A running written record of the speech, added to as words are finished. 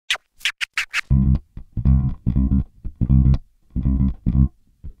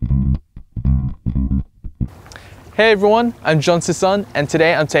Hey everyone, I'm Sison, and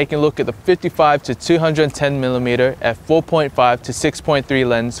today I'm taking a look at the 55 to 210mm f4.5-6.3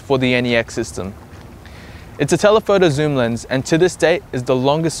 lens for the NEX system. It's a telephoto zoom lens, and to this date is the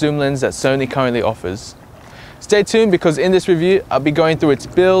longest zoom lens that Sony currently offers. Stay tuned because in this review I'll be going through its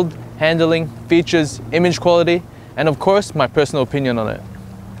build, handling, features, image quality, and of course my personal opinion on it.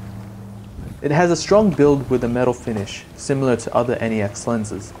 It has a strong build with a metal finish, similar to other NEX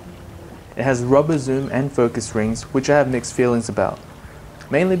lenses. It has rubber zoom and focus rings, which I have mixed feelings about,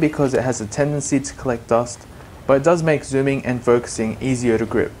 mainly because it has a tendency to collect dust, but it does make zooming and focusing easier to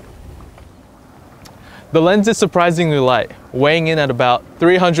grip. The lens is surprisingly light, weighing in at about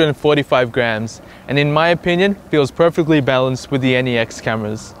 345 grams, and in my opinion feels perfectly balanced with the NEX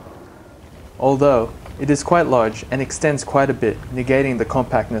cameras. Although, it is quite large and extends quite a bit, negating the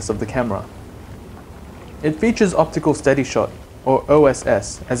compactness of the camera. It features optical steady shot, or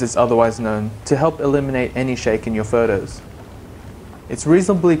OSS as it's otherwise known, to help eliminate any shake in your photos. It's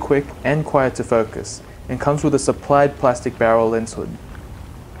reasonably quick and quiet to focus, and comes with a supplied plastic barrel lens hood.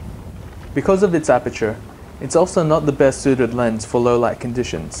 Because of its aperture, it's also not the best suited lens for low light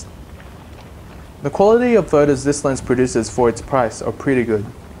conditions. The quality of photos this lens produces for its price are pretty good.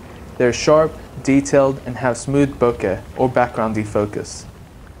 They're sharp, detailed, and have smooth bokeh or background defocus.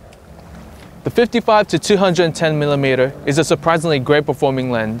 The 55 to 210mm is a surprisingly great performing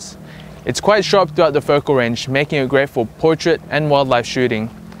lens. It's quite sharp throughout the focal range, making it great for portrait and wildlife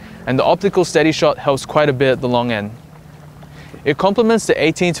shooting, and the optical steady shot helps quite a bit at the long end. It complements the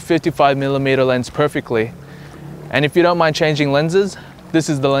 18 to 55mm lens perfectly, and if you don't mind changing lenses, this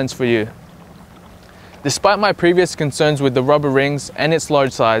is the lens for you. Despite my previous concerns with the rubber rings and its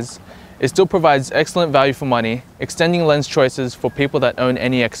large size, it still provides excellent value for money, extending lens choices for people that own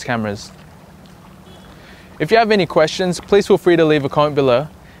NEX cameras. If you have any questions, please feel free to leave a comment below,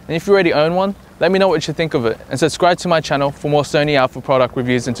 and if you already own one, let me know what you think of it, and subscribe to my channel for more Sony Alpha product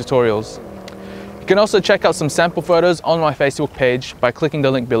reviews and tutorials. You can also check out some sample photos on my Facebook page by clicking the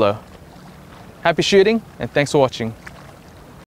link below. Happy shooting, and thanks for watching.